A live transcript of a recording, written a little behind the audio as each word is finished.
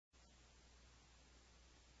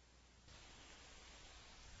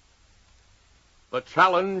The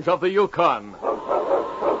challenge of the Yukon.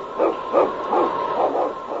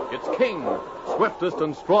 It's King, swiftest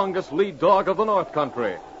and strongest lead dog of the North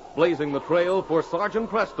Country, blazing the trail for Sergeant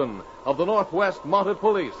Preston of the Northwest Mounted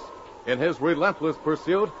Police in his relentless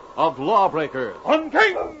pursuit of lawbreakers. On,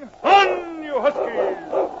 King! On, you huskies!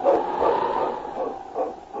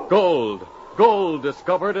 Gold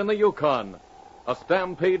discovered in the Yukon. A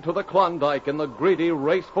stampede to the Klondike in the greedy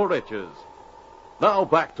race for riches. Now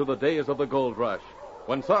back to the days of the gold rush,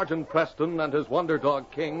 when Sergeant Preston and his wonder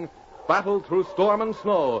dog King battled through storm and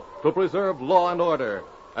snow to preserve law and order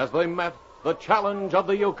as they met the challenge of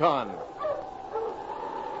the Yukon.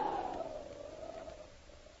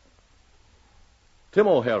 Tim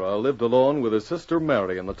O'Hara lived alone with his sister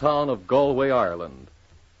Mary in the town of Galway, Ireland.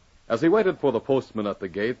 As he waited for the postman at the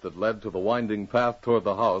gate that led to the winding path toward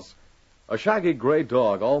the house, a shaggy gray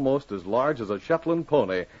dog almost as large as a Shetland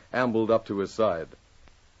pony ambled up to his side.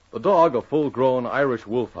 The dog, a full-grown Irish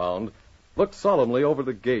wolfhound, looked solemnly over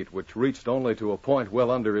the gate, which reached only to a point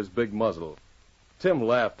well under his big muzzle. Tim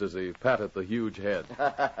laughed as he patted the huge head.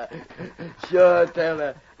 Sure,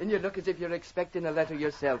 Taylor. And you look as if you're expecting a letter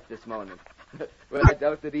yourself this morning. Well, I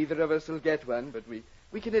doubt that either of us will get one, but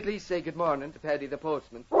we can at least say good morning to Paddy the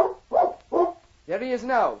postman. Here he is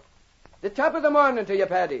now. The top of the morning to you,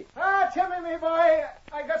 Paddy. Timmy, me boy,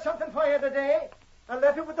 I got something for you today. A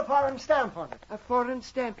letter with the foreign stamp on it. A foreign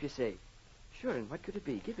stamp, you say? Sure, and what could it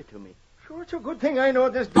be? Give it to me. Sure, it's a good thing I know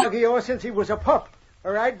this doggy since he was a pup,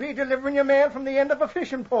 or I'd be delivering your mail from the end of a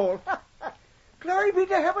fishing pole. Glory be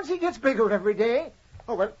to heavens, he gets bigger every day.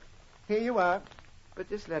 Oh, well, here you are. But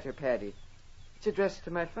this letter, Paddy, it's addressed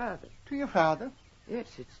to my father. To your father? Yes,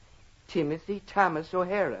 it's Timothy Thomas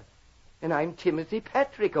O'Hara. And I'm Timothy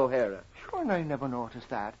Patrick O'Hara. Sure, and I never noticed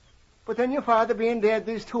that. But then your father being dead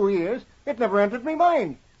these 2 years, it never entered me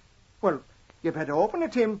mind. Well, you better open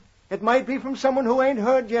it, Tim. It might be from someone who ain't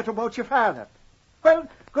heard yet about your father. Well,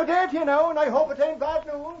 good day to you now, and I hope it ain't bad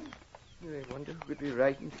news. I wonder who could be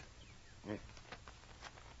writing.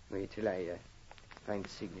 Wait till I find the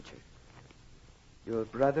signature. Your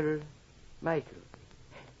brother, Michael.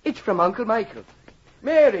 It's from Uncle Michael.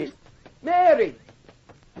 Mary! Mary!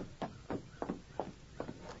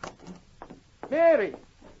 Mary!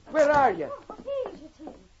 Where are you? What ails you,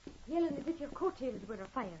 Tim? Yelling as if your coattails were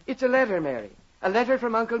afire. It's a letter, Mary. A letter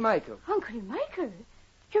from Uncle Michael. Uncle Michael?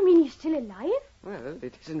 You mean he's still alive? Well,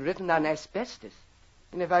 it isn't written on asbestos.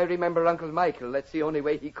 And if I remember Uncle Michael, that's the only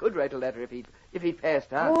way he could write a letter if he'd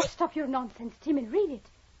passed on. Oh, stop your nonsense, Tim, and read it.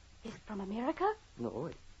 Is it from America? No,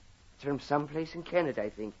 it's from someplace in Canada, I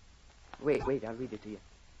think. Wait, I'll read it to you.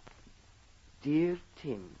 Dear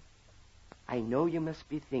Tim, I know you must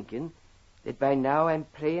be thinking that by now I'm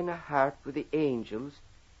playing a harp with the angels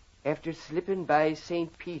after slipping by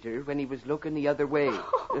St. Peter when he was looking the other way.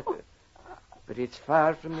 But it's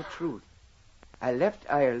far from the truth. I left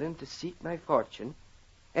Ireland to seek my fortune,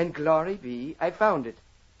 and glory be, I found it.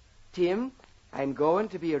 Tim, I'm going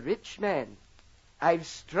to be a rich man. I've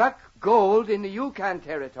struck gold in the Yukon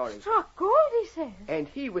territory. Struck gold, he says. And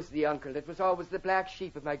he was the uncle that was always the black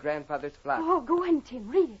sheep of my grandfather's flock. Oh, go on, Tim,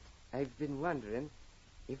 read it. I've been wondering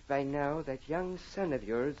if by now that young son of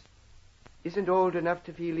yours isn't old enough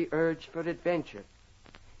to feel the urge for adventure.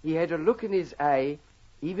 He had a look in his eye,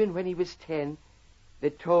 even when he was 10,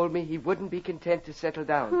 that told me he wouldn't be content to settle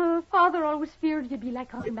down. Father always feared you'd be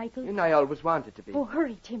like Uncle Michael. And I always wanted to be. Oh,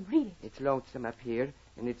 hurry, Tim, read it. It's lonesome up here,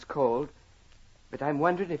 and it's cold, but I'm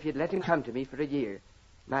wondering if you'd let him come to me for a year.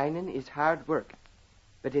 Mining is hard work,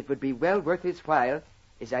 but it would be well worth his while,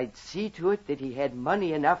 as I'd see to it that he had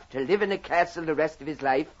money enough to live in a castle the rest of his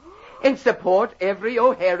life and support every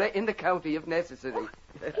O'Hara in the county if necessary.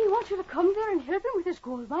 He wants you to come there and help him with his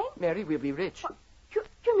gold mine? Mary, we'll be rich.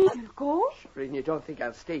 You mean you'll go? Sure, and you don't think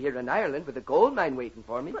I'll stay here in Ireland with a gold mine waiting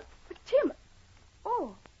for me? But Tim...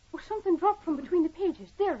 Oh, something dropped from between the pages.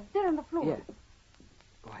 There on the floor. Yeah.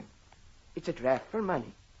 Why, it's a draft for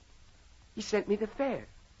money. He sent me the fare.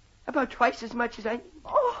 About twice as much as I need.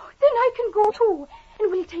 Oh, then I can go too.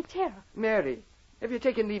 And we'll take Tara. Mary, have you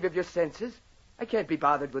taken leave of your senses? I can't be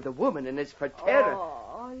bothered with a woman, and as for Tara...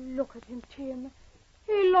 Oh, look at him, Tim.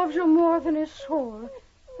 He loves you more than his soul.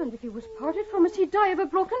 And if he was parted from us, he'd die of a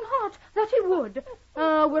broken heart. That he would.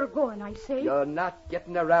 We're going, I say. You're not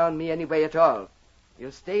getting around me anyway at all.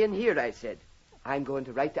 You'll stay in here, I said. I'm going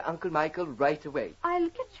to write to Uncle Michael right away. I'll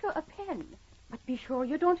get you a pen. But be sure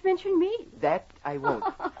you don't mention me. That I won't.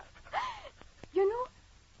 You know,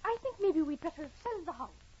 I think maybe we'd better sell the house.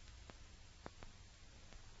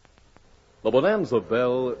 The Bonanza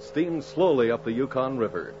Belle steamed slowly up the Yukon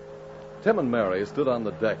River. Tim and Mary stood on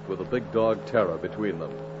the deck with the big dog Tara between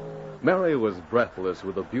them. Mary was breathless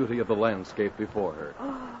with the beauty of the landscape before her.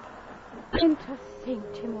 Oh, and to think,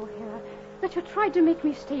 Tim O'Hara, that you tried to make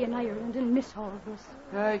me stay in Ireland and miss all this.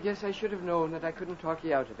 I guess I should have known that I couldn't talk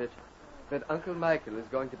you out of it. But Uncle Michael is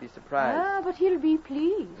going to be surprised. But he'll be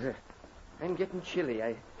pleased. I'm getting chilly.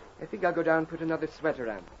 I think I'll go down and put another sweater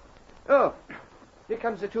on. Oh, here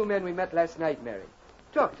comes the two men we met last night, Mary.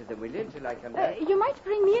 Talk to them, will you, until I come back? You might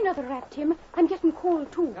bring me another wrap, Tim. I'm getting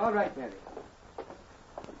cold, too. All right, Mary.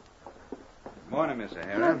 Good morning, Miss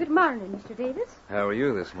O'Hara. Good morning, Mr. Davis. How are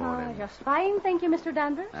you this morning? Just fine, thank you, Mr.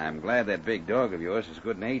 Danvers. I'm glad that big dog of yours is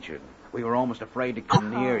good-natured. We were almost afraid to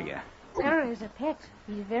come near you. There is a pet.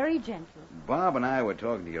 He's very gentle. Bob and I were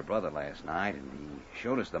talking to your brother last night, and he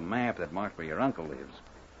showed us the map that marked where your uncle lives.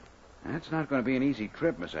 That's not going to be an easy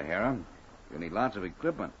trip, Miss O'Hara. You'll need lots of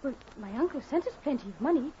equipment. Well, my uncle sent us plenty of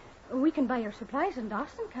money. We can buy our supplies in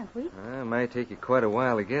Dawson, can't we? It might take you quite a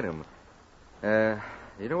while to get him.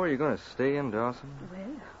 You know where you're going to stay in Dawson?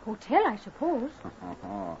 Well, hotel, I suppose.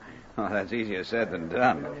 Oh, that's easier said than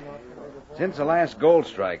done. Since the last gold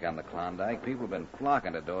strike on the Klondike, people have been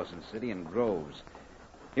flocking to Dawson City in droves.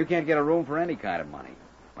 You can't get a room for any kind of money.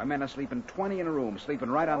 My men are sleeping 20 in a room, sleeping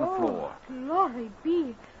right on the floor. Glory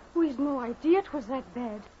be. We've no idea it was that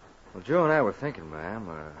bad. Well, Joe and I were thinking, ma'am,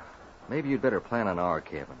 maybe you'd better plan on our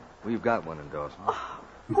cabin. We've got one in Dawson.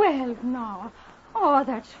 Well, now. Oh,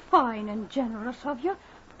 that's fine and generous of you.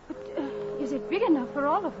 But is it big enough for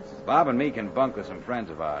all of us? Bob and me can bunk with some friends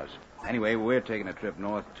of ours. Anyway, we're taking a trip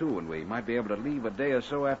north, too, and we might be able to leave a day or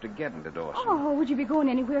so after getting to Dawson. Oh, would you be going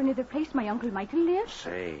anywhere near the place my Uncle Michael lives?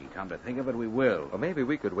 Say, come to think of it, we will. Well, maybe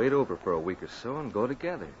we could wait over for a week or so and go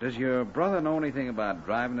together. Does your brother know anything about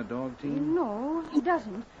driving a dog team? No, he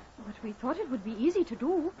doesn't. But we thought it would be easy to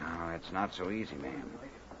do. No, it's not so easy, ma'am.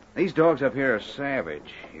 These dogs up here are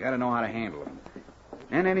savage. You got to know how to handle them.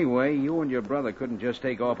 And anyway, you and your brother couldn't just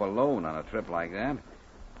take off alone on a trip like that.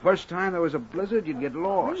 First time there was a blizzard, you'd get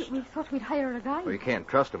lost. We thought we'd hire a guide. Well, you can't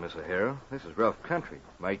trust him, Miss O'Hara. This is rough country.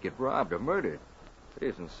 Might get robbed or murdered. It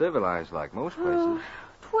isn't civilized like most places.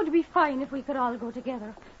 It would be fine if we could all go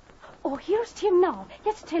together. Oh, here's Tim now.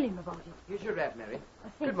 Let's tell him about it. Here's your wrap, Mary.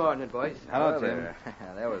 Thank Good morning, boys. Hello, Well, Tim.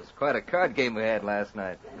 that was quite a card game we had last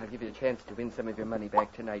night. I'll give you a chance to win some of your money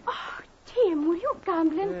back tonight. Tim, were you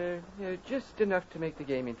gambling? Just enough to make the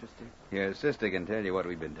game interesting. Your sister can tell you what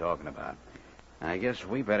we've been talking about. I guess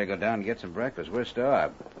we better go down and get some breakfast. We're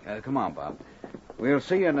starved. Come on, Bob. We'll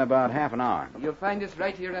see you in about half an hour. You'll find us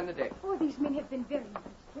right here on the deck. Oh, these men have been very nice,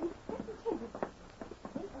 Tim. Let me tell you.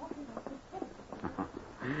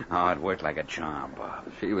 Oh, it worked like a charm, Bob.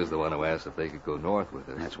 She was the one who asked if they could go north with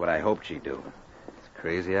us. That's what I hoped she'd do. It's a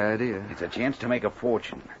crazy idea. It's a chance to make a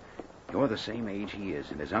fortune. You're the same age he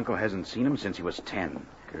is, and his uncle hasn't seen him since he was 10.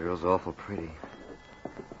 Girl's awful pretty.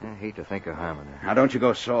 I hate to think of harming her. Now, don't you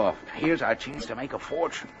go soft. Here's our chance to make a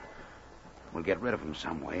fortune. We'll get rid of him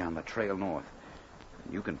some way on the trail north.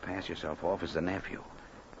 And you can pass yourself off as the nephew.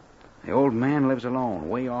 The old man lives alone,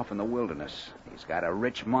 way off in the wilderness. He's got a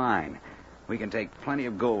rich mine. We can take plenty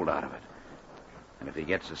of gold out of it. And if he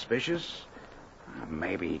gets suspicious,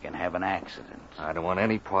 maybe he can have an accident. I don't want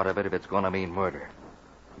any part of it if it's going to mean murder.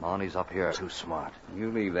 Monty's up here too smart.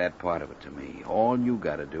 You leave that part of it to me. All you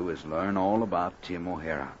got to do is learn all about Tim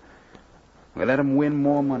O'Hara. We'll let him win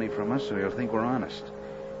more money from us so he'll think we're honest.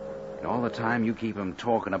 And all the time you keep him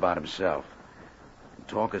talking about himself. And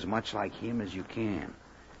talk as much like him as you can.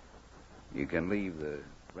 You can leave the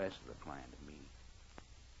rest of the plan to me.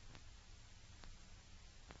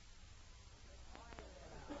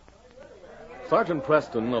 Sergeant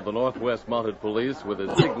Preston of the Northwest Mounted Police, with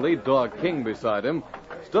his big lead dog King beside him,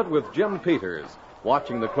 stood with Jim Peters,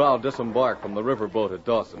 watching the crowd disembark from the riverboat at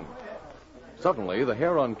Dawson. Suddenly, the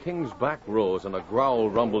hair on King's back rose and a growl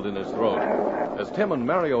rumbled in his throat as Tim and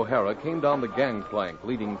Mary O'Hara came down the gangplank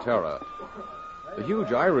leading Tara. The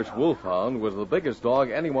huge Irish wolfhound was the biggest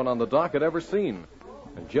dog anyone on the dock had ever seen,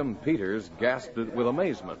 and Jim Peters gasped it with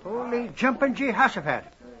amazement. Holy jumping Jehoshaphat.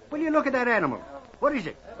 Will you look at that animal? What is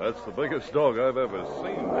it? That's the biggest dog I've ever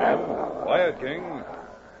seen, Jim. Quiet, King.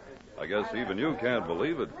 I guess even you can't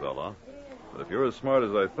believe it, fella. But if you're as smart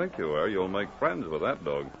as I think you are, you'll make friends with that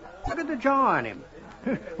dog. Look at the jaw on him.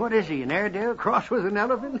 What is he, an Airedale crossed with an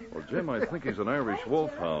elephant? Well, Jim, I think he's an Irish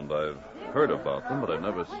wolfhound. I've heard about them, but I've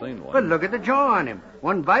never seen one. But look at the jaw on him.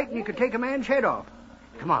 One bite and you could take a man's head off.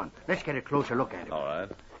 Come on, let's get a closer look at him. All right.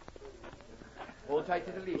 Hold tight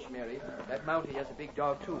to the leash, Mary. That Mountie has a big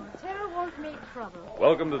dog, too. Tara won't make trouble.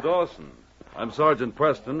 Welcome to Dawson. I'm Sergeant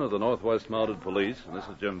Preston of the Northwest Mounted Police, and this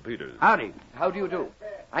is Jim Peters. Howdy. How do you do?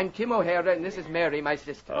 I'm Tim O'Hara, and this is Mary, my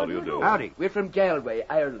sister. How do you do? Howdy. We're from Galway,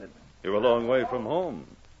 Ireland. You're a long way from home.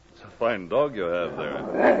 That's a fine dog you have there.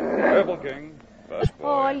 Careful, King. Fast boy.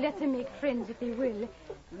 Oh, let them make friends if they will.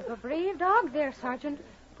 You've a brave dog there, Sergeant.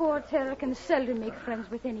 Poor Terra can seldom make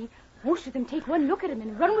friends with any. Most of them take one look at him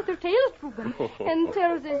and run with their tails drooping. And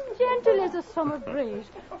Terra's as gentle as a summer breeze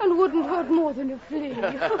and wouldn't hurt more than a flea.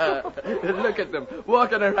 Look at them,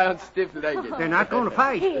 walking around stiff-legged. They're not going to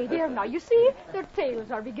fight. Hey, there now, you see? Their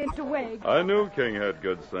tails are beginning to wag. I knew King had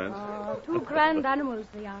good sense. Oh, two grand animals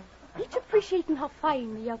they are. Each appreciating how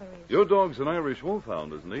fine the other is. Your dog's an Irish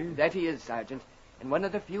wolfhound, isn't he? That he is, Sergeant, and one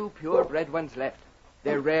of the few purebred ones left.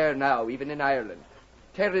 They're rare now, even in Ireland.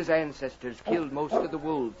 Terra's ancestors killed most of the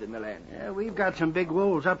wolves in the land. Yeah, we've got some big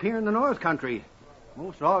wolves up here in the North Country.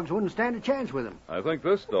 Most dogs wouldn't stand a chance with them. I think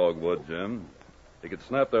this dog would, Jim. He could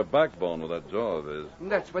snap their backbone with that jaw of his. And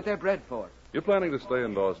that's what they're bred for. You planning to stay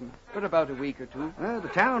in Dawson? For about a week or two. The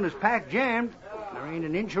town is packed jammed. There ain't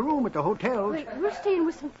an inch of room at the hotels. Well, we're staying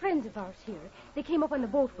with some friends of ours here. They came up on the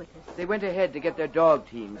boat with us. They went ahead to get their dog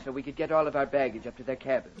team so we could get all of our baggage up to their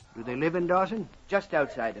cabin. Do they live in Dawson? Just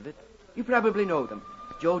outside of it. You probably know them.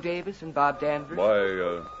 Joe Davis and Bob Danvers.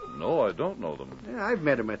 Why, no, I don't know them. Yeah, I've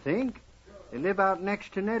met them, I think. They live out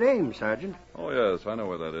next to Ned Ames, Sergeant. Oh, yes, I know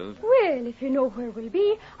where that is. Well, if you know where we'll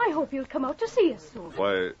be, I hope you'll come out to see us soon.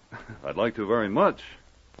 Why, I'd like to very much.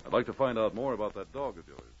 I'd like to find out more about that dog of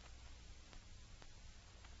yours.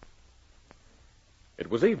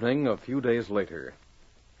 It was evening a few days later.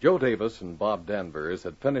 Joe Davis and Bob Danvers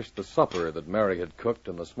had finished the supper that Mary had cooked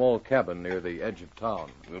in the small cabin near the edge of town.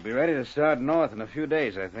 We'll be ready to start north in a few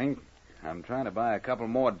days, I think. I'm trying to buy a couple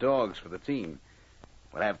more dogs for the team.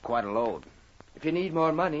 We'll have quite a load. If you need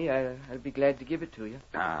more money, I'll be glad to give it to you.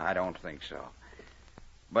 I don't think so.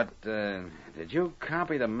 But, did you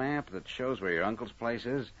copy the map that shows where your uncle's place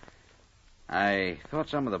is? I thought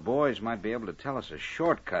some of the boys might be able to tell us a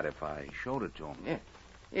shortcut if I showed it to them. Yeah.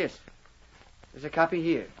 Yes. There's a copy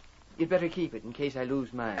here. You'd better keep it in case I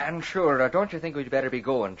lose mine. And sure, don't you think we'd better be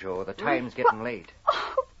going, Joe? The time's getting late.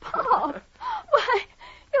 Oh, Bob! Why,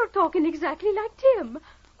 you're talking exactly like Tim.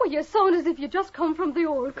 Well, you sound as if you just come from the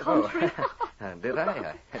old country. Did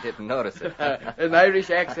I? I didn't notice it. An Irish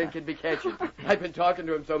accent can be catchy. I've been talking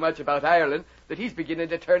to him so much about Ireland that he's beginning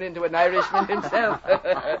to turn into an Irishman himself.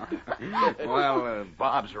 Well,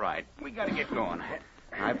 Bob's right. We got to get going.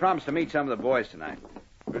 I promised to meet some of the boys tonight.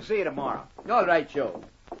 We'll see you tomorrow. All right, Joe.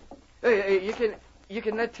 You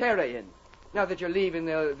can let Terra in. Now that you're leaving,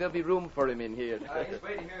 there'll be room for him in here. He's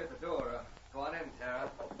waiting here at the door. Go on in,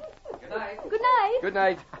 Sarah. Good night. Good night. Good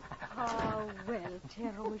night. Oh, well,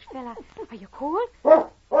 Terra, old fella, are you cold?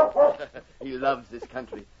 He loves this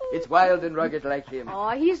country. It's wild and rugged like him. Oh,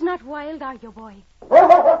 he's not wild, are you, boy?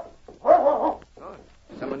 Oh,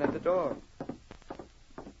 someone at the door.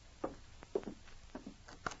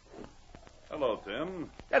 Hello, Tim.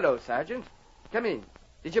 Hello, Sergeant. Come in.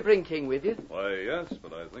 Did you bring King with you? Why, yes,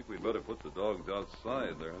 but I think we'd better put the dogs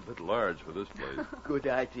outside. They're a bit large for this place. Good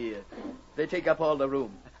idea. They take up all the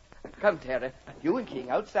room. Come, Terra. You and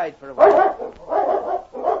King outside for a while.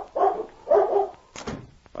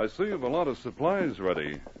 I see you've a lot of supplies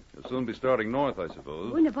ready. You'll soon be starting north, I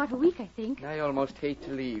suppose. Oh, in about a week, I think. I almost hate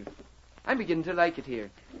to leave. I'm beginning to like it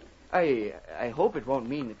here. I hope it won't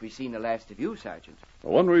mean that we've seen the last of you, Sergeant.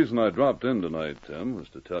 Well, one reason I dropped in tonight, Tim, was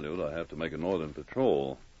to tell you that I have to make a northern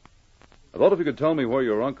patrol. I thought if you could tell me where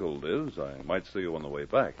your uncle lives, I might see you on the way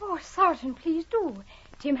back. Oh, Sergeant, please do.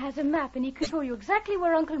 Tim has a map, and he can show you exactly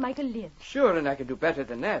where Uncle Michael lives. Sure, and I can do better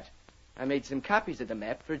than that. I made some copies of the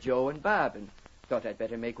map for Joe and Bob, and thought I'd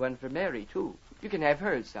better make one for Mary, too. You can have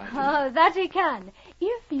hers, Sergeant. Oh, that he can,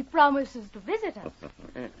 if he promises to visit us.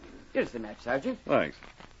 Here's the map, Sergeant. Thanks.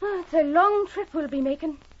 Oh, it's a long trip we'll be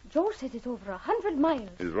making. Joe says it's over 100 miles.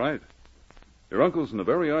 He's right. Your uncle's in a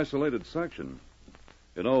very isolated section.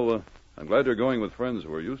 You know, I'm glad you're going with friends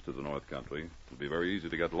who are used to the North Country. It'll be very easy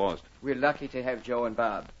to get lost. We're lucky to have Joe and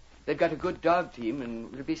Bob. They've got a good dog team,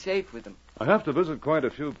 and we'll be safe with them. I have to visit quite a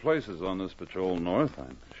few places on this patrol north.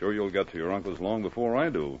 I'm sure you'll get to your uncle's long before I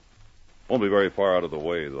do. Won't be very far out of the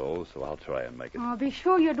way, though, so I'll try and make it. Oh, be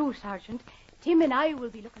sure you do, Sergeant. Tim and I will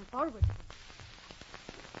be looking forward to it.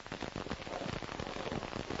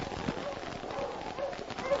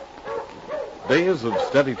 Days of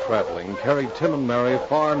steady traveling carried Tim and Mary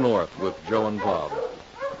far north with Joe and Bob.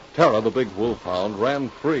 Terra, the big wolfhound, ran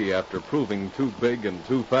free after proving too big and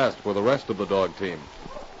too fast for the rest of the dog team.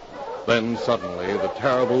 Then, suddenly, the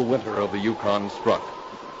terrible winter of the Yukon struck.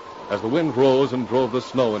 As the wind rose and drove the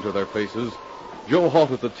snow into their faces, Joe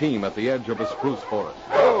halted the team at the edge of a spruce forest.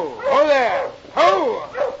 Ho there! Ho!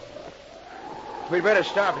 We'd better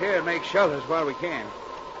stop here and make shelters while we can.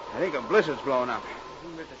 I think a blizzard's blowing up.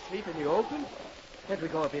 We're to sleep in the open? Can't we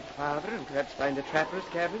go a bit farther and perhaps find a trapper's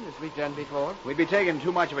cabin as we've done before? We'd be taking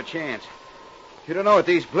too much of a chance. You don't know what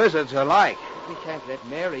these blizzards are like. We can't let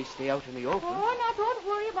Mary stay out in the open. Oh, now don't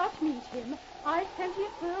worry about me, Tim. I've plenty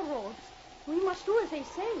of fur robes. We must do as they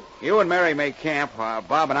say. You and Mary make camp while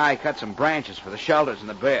Bob and I cut some branches for the shelters and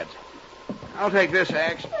the beds. I'll take this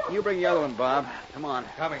axe. You bring the other one, Bob. Come on.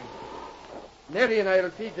 Coming. Mary and I will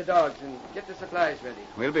feed the dogs and get the supplies ready.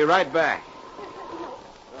 We'll be right back.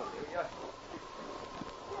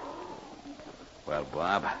 Well,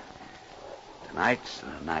 Bob, tonight's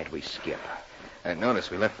the night we skip. I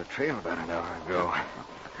noticed we left the trail about an hour ago.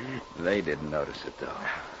 They didn't notice it, though.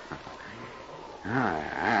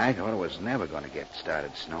 I thought it was never going to get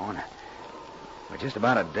started snowing. We're just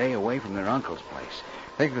about a day away from their uncle's place.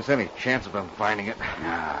 Think there's any chance of them finding it?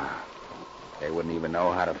 No. They wouldn't even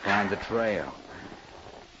know how to find the trail.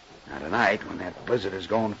 Now, tonight, when that blizzard is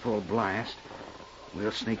going full blast,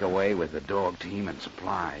 we'll sneak away with the dog team and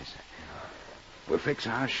supplies. We'll fix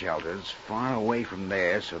our shelters far away from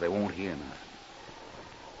there so they won't hear nothing.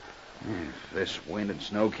 If this wind and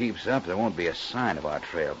snow keeps up, there won't be a sign of our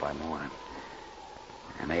trail by morning.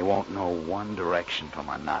 And they won't know one direction from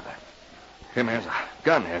another. Tim has a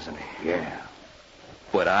gun, hasn't he? Yeah.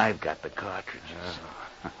 But I've got the cartridges.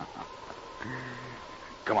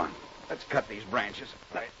 Come on. Let's cut these branches.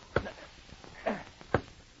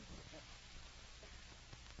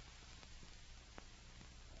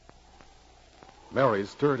 Mary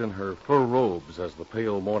stirred in her fur robes as the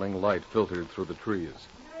pale morning light filtered through the trees.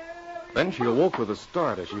 Then she awoke with a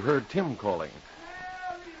start as she heard Tim calling.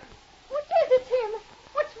 What is it, Tim?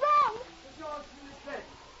 What's wrong? The dog's in his bed.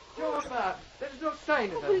 Joe, Bob, there's no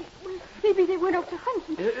sign of them. Well, maybe they went out to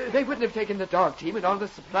hunt. They wouldn't have taken the dog team and all the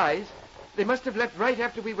supplies. They must have left right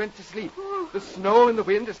after we went to sleep. Oh. The snow and the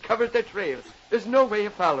wind has covered their trail. There's no way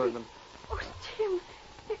of following them. Oh, Tim,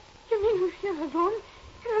 you mean we're here alone?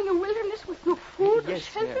 Here in the wilderness with no food or Yes,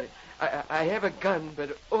 shelter? Mary. I have a gun,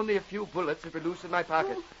 but only a few bullets that were loose in my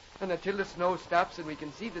pocket. Oh. And until the snow stops and we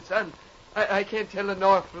can see the sun, I can't tell the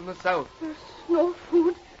north from the south. There's no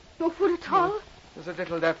food at all? There's a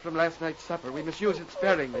little left from last night's supper. We must use it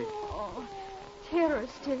sparingly. Oh,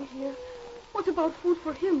 Tara's still here. What about food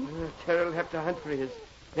for him? Terry will have to hunt for his.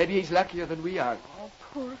 Maybe he's luckier than we are. Oh,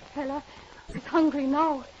 poor fella. He's hungry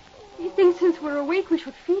now. He thinks since we're awake we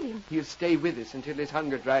should feed him. He'll stay with us until his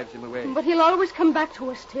hunger drives him away. But he'll always come back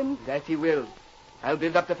to us, Tim. That he will. I'll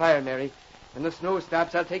build up the fire, Mary. When the snow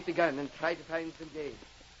stops, I'll take the gun and try to find some game.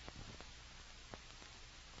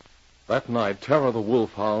 That night, Tara the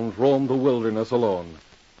wolfhound roamed the wilderness alone.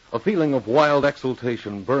 A feeling of wild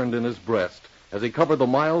exultation burned in his breast as he covered the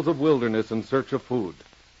miles of wilderness in search of food.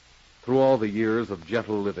 Through all the years of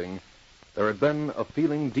gentle living, there had been a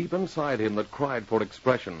feeling deep inside him that cried for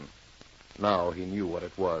expression. Now he knew what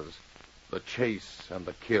it was, the chase and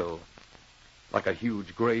the kill. Like a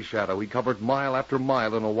huge gray shadow, he covered mile after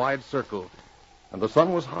mile in a wide circle, and the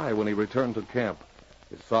sun was high when he returned to camp,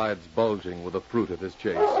 his sides bulging with the fruit of his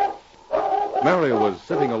chase. Mary was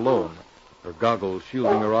sitting alone, her goggles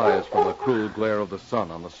shielding her eyes from the cruel glare of the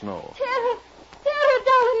sun on the snow. Tara,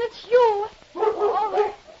 darling, it's you.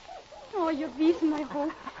 Oh, you've eaten, I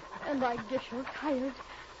hope, and I guess you're tired.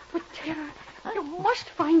 But, Tara, you must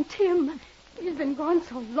find Tim. He's been gone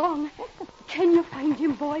so long. Can you find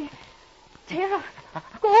him, boy? Tara,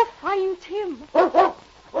 go find Tim. Oh,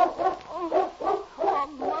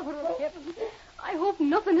 Mother of Heaven, I hope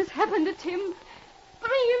nothing has happened to Tim.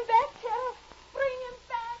 Bring him back, Tara. Bring him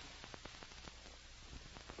back.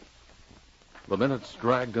 The minutes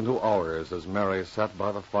dragged into hours as Mary sat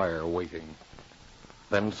by the fire waiting.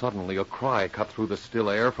 Then suddenly a cry cut through the still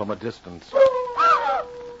air from a distance.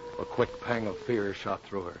 A quick pang of fear shot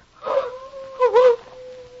through her. A wolf!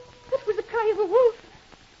 That was the cry of a wolf.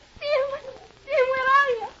 Tim, where are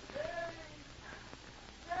you?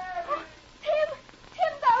 Oh,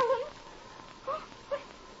 Tim, darling.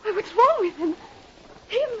 Oh, what's wrong with him?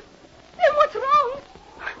 Tim, what's wrong?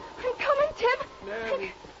 I'm coming, Tim.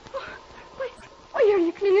 Mary. Why are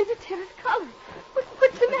you clinging to Tara's collar?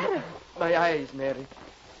 What's the matter? My eyes, Mary.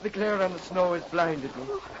 The glare on the snow has blinded me.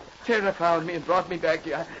 Tara found me and brought me back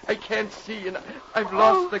here. I can't see, and I've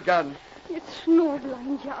lost the gun. It's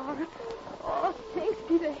snowblind you are. Oh, thanks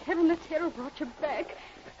be to heaven that Tara brought you back.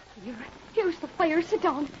 Here's the fire. Sit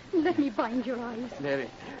down and let me bind your eyes. Mary,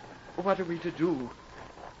 what are we to do?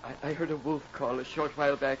 I heard a wolf call a short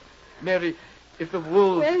while back. Mary, if the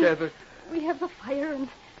wolves gather... We have the fire and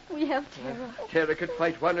we have Tara. Tara could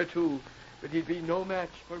fight one or two, but he'd be no match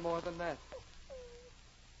for more than that.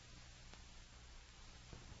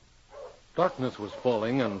 Darkness was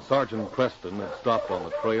falling, and Sergeant Preston had stopped on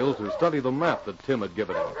the trail to study the map that Tim had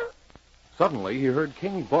given him. Suddenly, he heard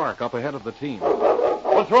King bark up ahead of the team.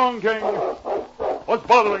 What's wrong, King? What's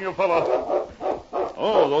bothering you, fella?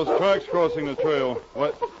 Oh, those tracks crossing the trail.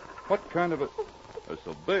 What kind of a... They're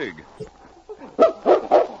so big.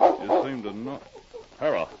 You seem to know...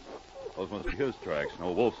 Tara. Those must be his tracks.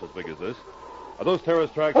 No wolf's as big as this. Are those Tara's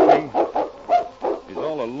tracks, King? He's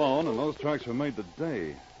all alone, and those tracks were made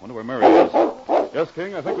today. Wonder where Mary is. Yes,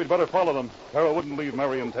 King, I think we'd better follow them. Tara wouldn't leave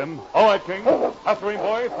Mary and Tim. All right, King. After him,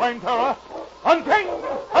 boy. Find Tara. On, King!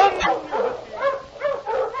 On!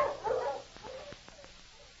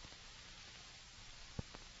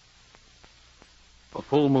 A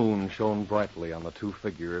full moon shone brightly on the two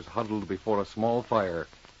figures huddled before a small fire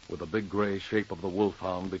with the big gray shape of the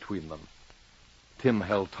wolfhound between them. Tim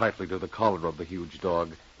held tightly to the collar of the huge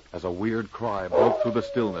dog as a weird cry broke through the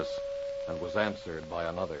stillness and was answered by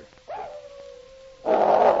another.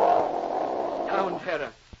 Down,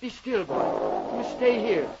 Tara. Be still, boy. You stay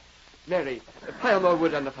here. Mary, pile more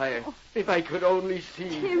wood on the fire. If I could only see...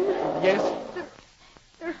 Tim. Yes?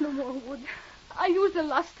 There's no more wood. I used the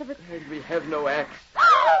last of it. And we have no axe.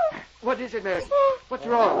 What is it, Mary? What's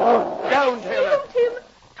wrong? Down, Tara. Tim.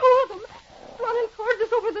 Two of them. Running towards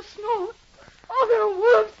us over the snow. Oh, they're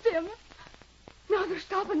wolves, Tim. Now they're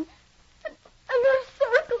stopping. And they're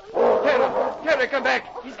circling. Tara, come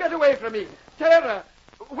back. He's got away from me. Tara!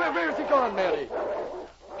 Where's he gone, Mary?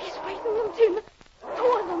 He's fighting them, Tim.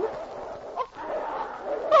 Two of them.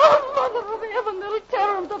 Oh, Mother of Heaven, they'll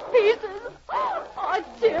tear him to pieces. Oh,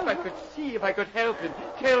 Tim. If I could see, if I could help him.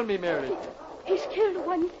 Tell me, Mary. He's killed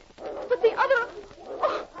one, but the other...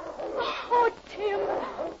 Oh, Tim.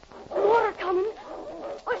 More are coming.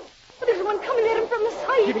 Oh, there's one coming at him from the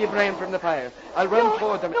side. Give me a brand from the fire. I'll run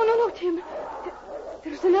toward them. No, Tim.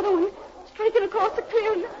 There's another one striking across the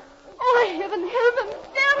clearing. Oh, heaven, help him.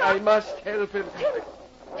 I must help him.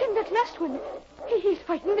 Tim, that last one. He's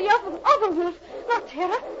fighting the other wolf. Not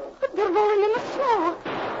Tara, but they're rolling in the snow.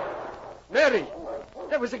 Mary,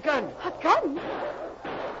 that was a gun. A gun?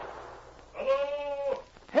 Hello!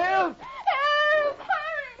 Help! Help!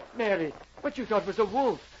 Hurry! Mary, what you thought was a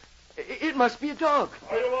wolf. It must be a dog.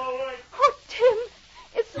 Are you all right? Oh, Tim,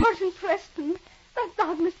 it's Sergeant Preston. That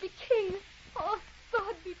dog must be King. Oh,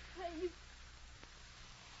 God be praised.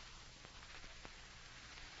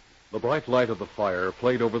 The bright light of the fire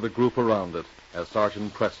played over the group around it as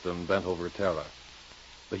Sergeant Preston bent over Tara.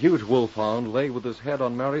 The huge wolfhound lay with his head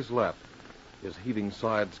on Mary's lap, his heaving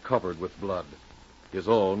sides covered with blood, his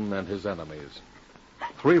own and his enemies'.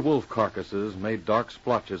 3 wolf carcasses made dark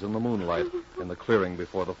splotches in the moonlight in the clearing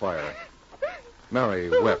before the fire. Mary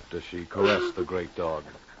wept as she caressed the great dog.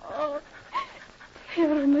 Oh,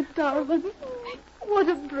 Tara, my darling, what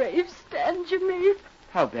a brave stand you made.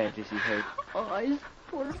 How bad is he hurt? Oh, his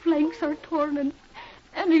poor flanks are torn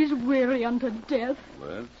and he's weary unto death.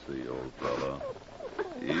 Let's see, old fellow.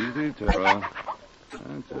 Easy, Tara.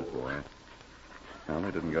 That's it, boy. Well,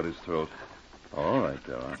 they didn't get his throat. All right,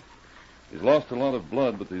 Tara. He's lost a lot of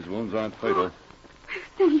blood, but these wounds aren't fatal.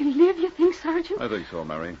 Then you live, you think, Sergeant? I think so,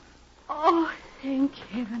 Mary. Oh, thank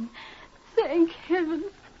heaven. Thank heaven.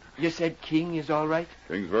 You said King is all right?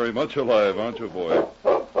 King's very much alive, aren't you, boy?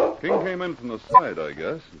 King came in from the side, I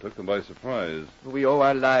guess, and took them by surprise. We owe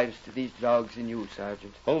our lives to these dogs and you,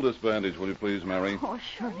 Sergeant. Hold this bandage, will you please, Mary? Oh,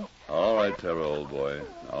 surely. All right, Tara, old boy.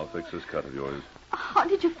 I'll fix this cut of yours. How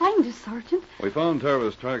did you find us, Sergeant? We found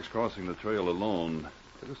Tara's tracks crossing the trail alone.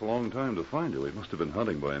 It took us a long time to find you. He must have been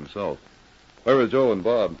hunting by himself. Where are Joe and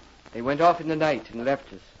Bob? They went off in the night and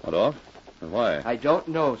left us. Went off? And why? I don't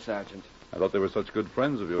know, Sergeant. I thought they were such good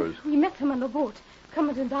friends of yours. We met them on the boat,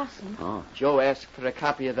 coming to Dawson. Oh, Joe asked for a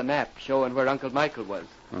copy of the map showing where Uncle Michael was.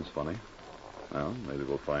 that's funny. Well, maybe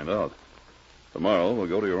we'll find out. Tomorrow we'll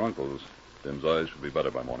go to your uncle's. Tim's eyes should be better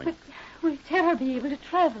by morning. Will Tara be able to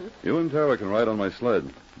travel? You and Tara can ride on my sled.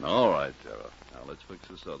 All right, Tara. Now let's fix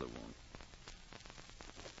this other one.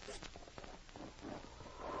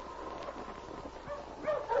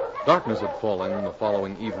 Darkness had fallen the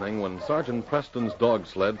following evening when Sergeant Preston's dog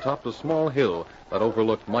sled topped a small hill that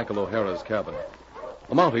overlooked Michael O'Hara's cabin.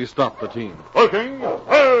 The Mountie stopped the team. Working! Hey,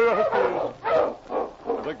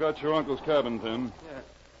 I think that's your uncle's cabin, Tim.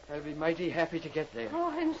 I'll be mighty happy to get there.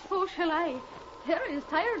 Oh, and so shall I. Tara is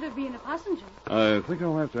tired of being a passenger. I think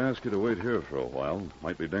I'll have to ask you to wait here for a while.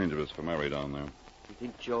 Might be dangerous for Mary down there. You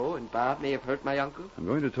think Joe and Bob may have hurt my uncle? I'm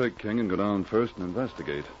going to take King and go down first and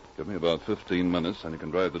investigate. Give me about 15 minutes, and you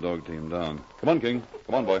can drive the dog team down. Come on, King.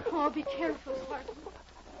 Come on, boy. Oh, be careful, Sergeant.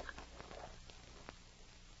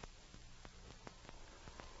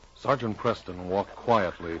 Sergeant Preston walked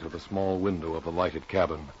quietly to the small window of the lighted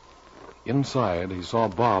cabin. Inside, he saw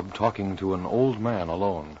Bob talking to an old man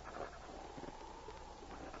alone.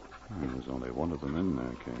 There's only one of them in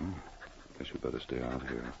there, King. Guess you better stay out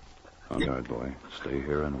here. On guard, boy. Stay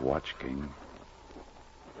here and watch, King.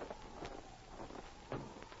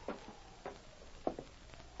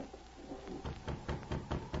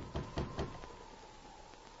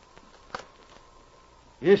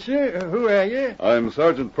 Yes, sir. Who are you? I'm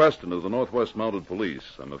Sergeant Preston of the Northwest Mounted Police.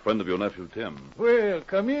 I'm a friend of your nephew, Tim. Well,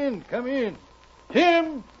 come in, come in.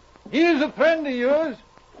 Tim, here's a friend of yours.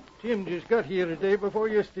 Tim just got here the day before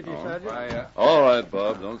yesterday, Sergeant. All right,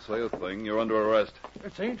 Bob. Don't say a thing. You're under arrest.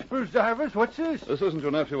 St. Spurs Divers, what's this? This isn't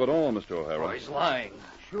your nephew at all, Mr. O'Hara. He's lying.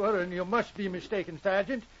 Sure, and you must be mistaken,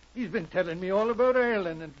 Sergeant. He's been telling me all about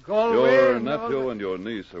Ireland and Galway. Your and all nephew that. and your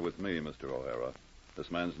niece are with me, Mr. O'Hara.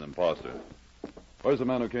 This man's an imposter. Where's the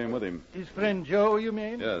man who came with him? His friend Joe, you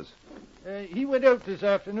mean? Yes. He went out this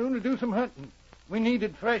afternoon to do some hunting. We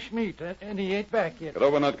needed fresh meat, and he ain't back yet. Get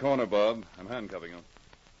over in that corner, Bob. I'm handcuffing him.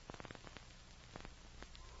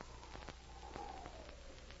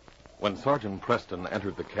 When Sergeant Preston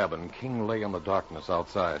entered the cabin, King lay in the darkness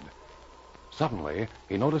outside. Suddenly,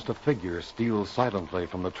 he noticed a figure steal silently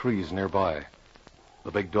from the trees nearby.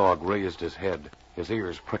 The big dog raised his head, his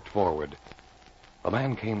ears pricked forward. The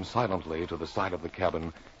man came silently to the side of the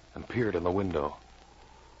cabin and peered in the window.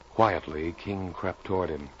 Quietly, King crept toward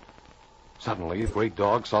him. Suddenly, the great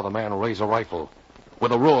dog saw the man raise a rifle.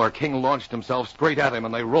 With a roar, King launched himself straight at him,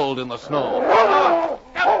 and they rolled in the snow. Help!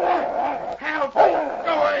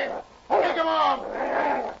 Go away! Take him off!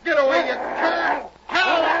 Get away, you cur!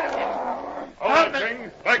 Help! All right,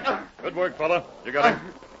 King. Back. Good work, fella. You got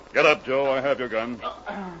him. Get up, Joe. I have your gun.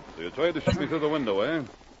 So you tried to shoot me through the window, eh?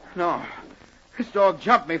 No. This dog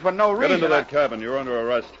jumped me for no reason. Get into that cabin. You're under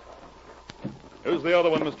arrest. Who's the other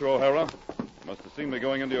one, Mr. O'Hara? Must have seen me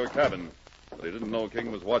going into your cabin, but he didn't know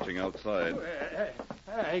King was watching outside.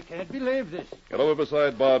 I can't believe this. Get over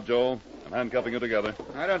beside Bob, Joel. I'm handcuffing you together.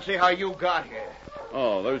 I don't see how you got here.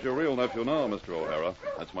 Oh, there's your real nephew now, Mr. O'Hara.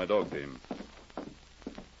 That's my dog team.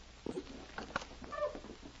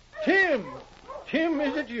 Tim! Tim,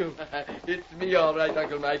 is it you? It's me, all right,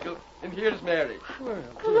 Uncle Michael. And here's Mary. Well,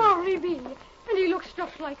 Glory be. And he looks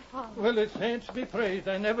just like father. well, the saints be praised.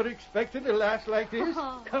 I never expected a lass like this.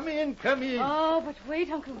 Oh. Come in, come in. Oh, but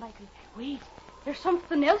wait, Uncle Michael. Wait. There's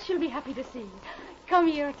something else you'll be happy to see. Come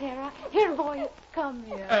here, Tara. Here, boy. Come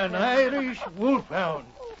here. An Irish wolfhound.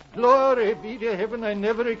 Glory be to heaven, I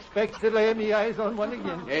never expected to lay me eyes on one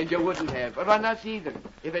again. And you wouldn't have, or on us either,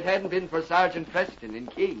 if it hadn't been for Sergeant Preston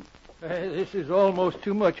and King. This is almost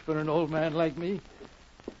too much for an old man like me.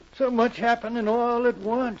 So much happening all at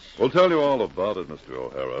once. We'll tell you all about it, Mr.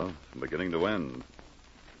 O'Hara, from beginning to end.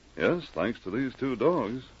 Yes, thanks to these two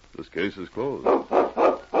dogs, this case is closed.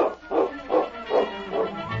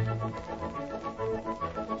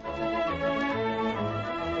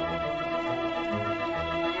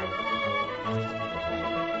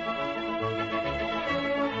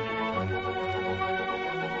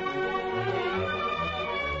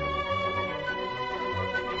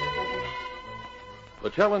 The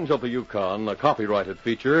Challenge of the Yukon, a copyrighted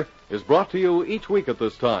feature, is brought to you each week at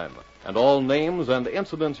this time, and all names and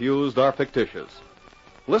incidents used are fictitious.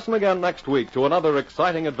 Listen again next week to another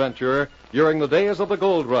exciting adventure during the days of the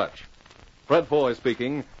gold rush. Fred Foy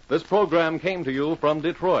speaking. This program came to you from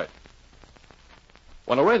Detroit.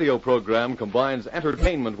 When a radio program combines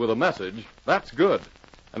entertainment with a message, that's good.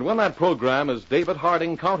 And when that program is David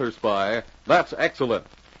Harding Counter-Spy, that's excellent.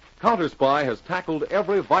 Counter-Spy has tackled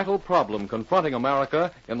every vital problem confronting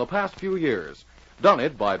America in the past few years. Done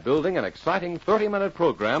it by building an exciting 30-minute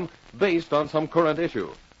program based on some current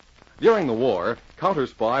issue. During the war,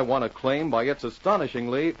 Counter-Spy won acclaim by its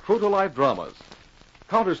astonishingly true-to-life dramas.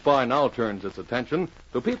 Counter-Spy now turns its attention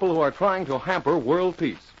to people who are trying to hamper world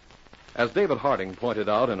peace. As David Harding pointed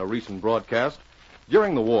out in a recent broadcast,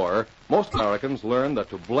 during the war, most Americans learned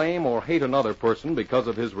that to blame or hate another person because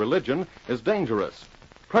of his religion is dangerous.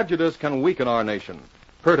 Prejudice can weaken our nation,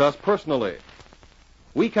 hurt us personally.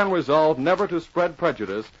 We can resolve never to spread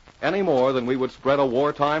prejudice any more than we would spread a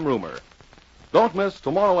wartime rumor. Don't miss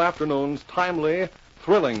tomorrow afternoon's timely,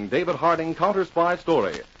 thrilling David Harding Counter-Spy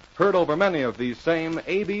story, heard over many of these same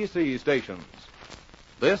ABC stations.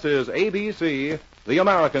 This is ABC, the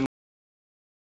American